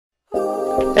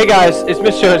Hey guys, it's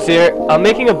Mitch here. I'm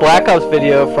making a Black Ops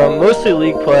video from mostly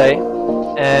League play,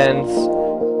 and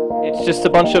it's just a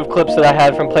bunch of clips that I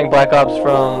had from playing Black Ops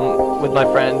with my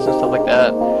friends and stuff like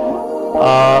that.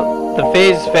 The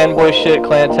FaZe fanboy shit,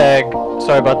 clan tag,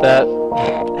 sorry about that.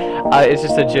 It's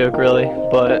just a joke really,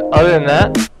 but other than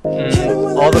that,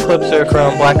 all the clips are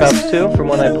from Black Ops 2 from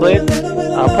when I played.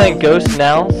 I'm playing Ghost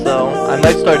now, so I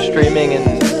might start streaming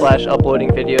and / uploading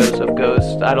videos of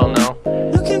Ghost, I don't know.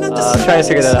 Trying to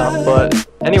figure that out, but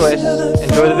anyways,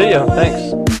 enjoy the video,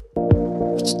 thanks.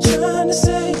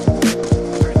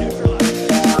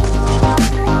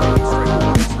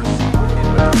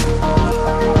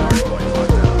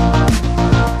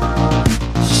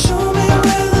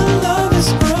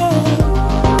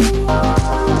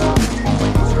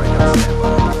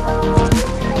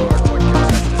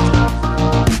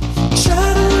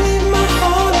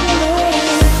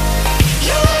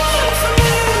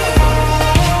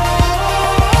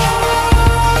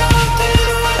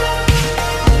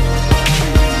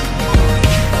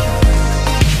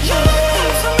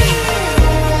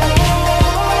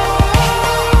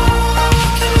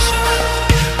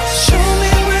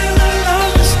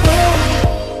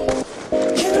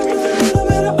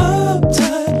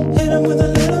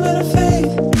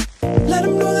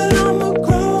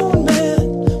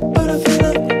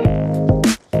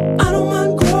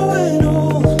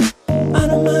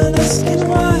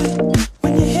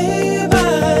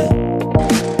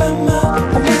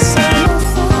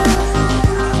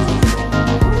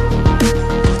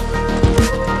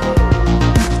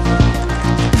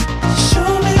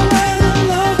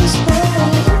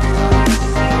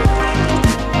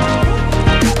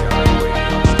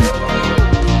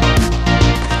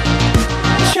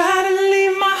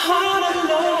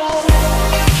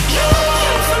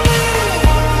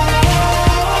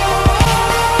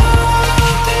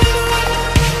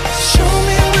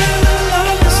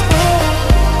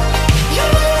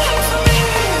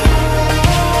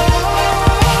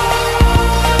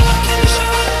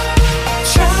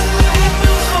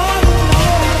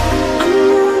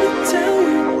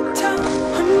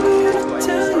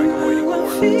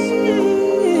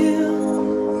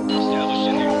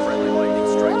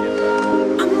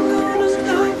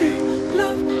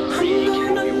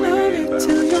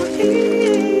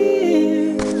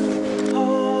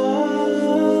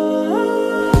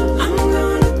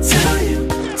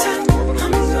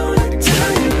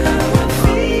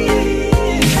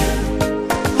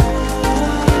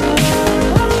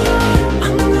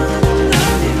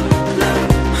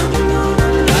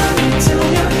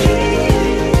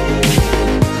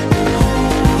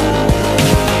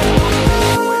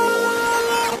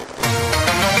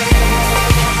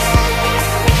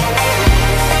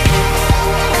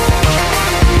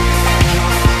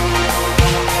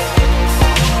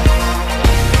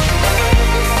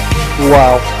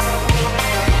 Wow.